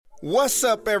What's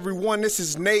up, everyone? This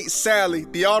is Nate Sally,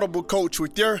 the Audible coach,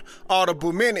 with your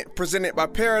Audible Minute, presented by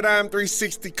Paradigm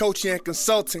 360 Coaching and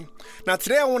Consulting. Now,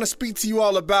 today I want to speak to you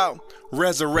all about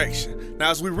resurrection.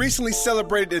 Now, as we recently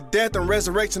celebrated the death and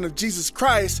resurrection of Jesus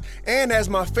Christ, and as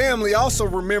my family also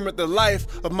remembered the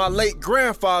life of my late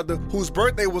grandfather, whose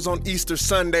birthday was on Easter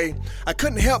Sunday, I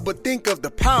couldn't help but think of the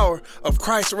power of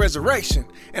Christ's resurrection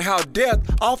and how death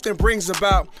often brings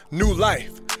about new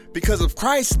life. Because of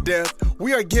Christ's death,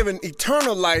 we are given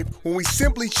eternal life when we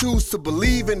simply choose to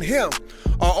believe in Him.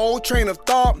 Our old train of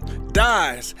thought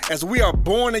dies as we are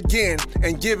born again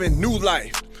and given new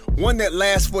life, one that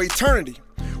lasts for eternity.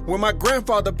 When my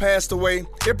grandfather passed away,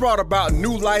 it brought about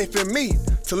new life in me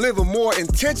to live a more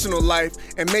intentional life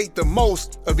and make the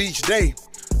most of each day.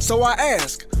 So I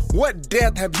ask, what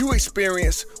death have you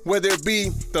experienced, whether it be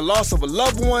the loss of a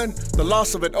loved one, the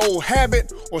loss of an old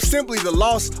habit, or simply the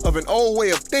loss of an old way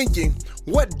of thinking?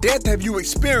 What death have you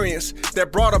experienced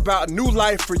that brought about new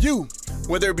life for you,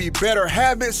 whether it be better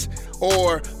habits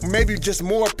or maybe just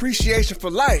more appreciation for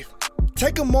life?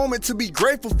 Take a moment to be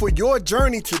grateful for your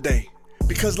journey today,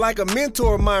 because like a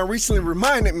mentor of mine recently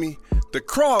reminded me, the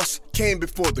cross came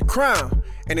before the crown,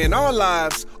 and in our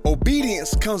lives,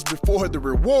 obedience comes before the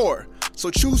reward. So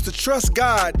choose to trust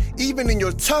God even in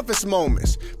your toughest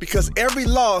moments, because every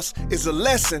loss is a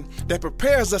lesson that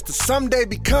prepares us to someday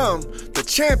become the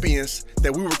champions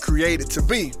that we were created to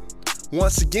be.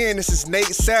 Once again, this is Nate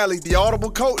Sally, the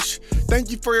Audible coach. Thank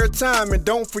you for your time, and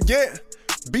don't forget,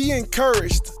 be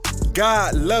encouraged.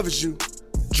 God loves you.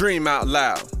 Dream out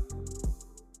loud.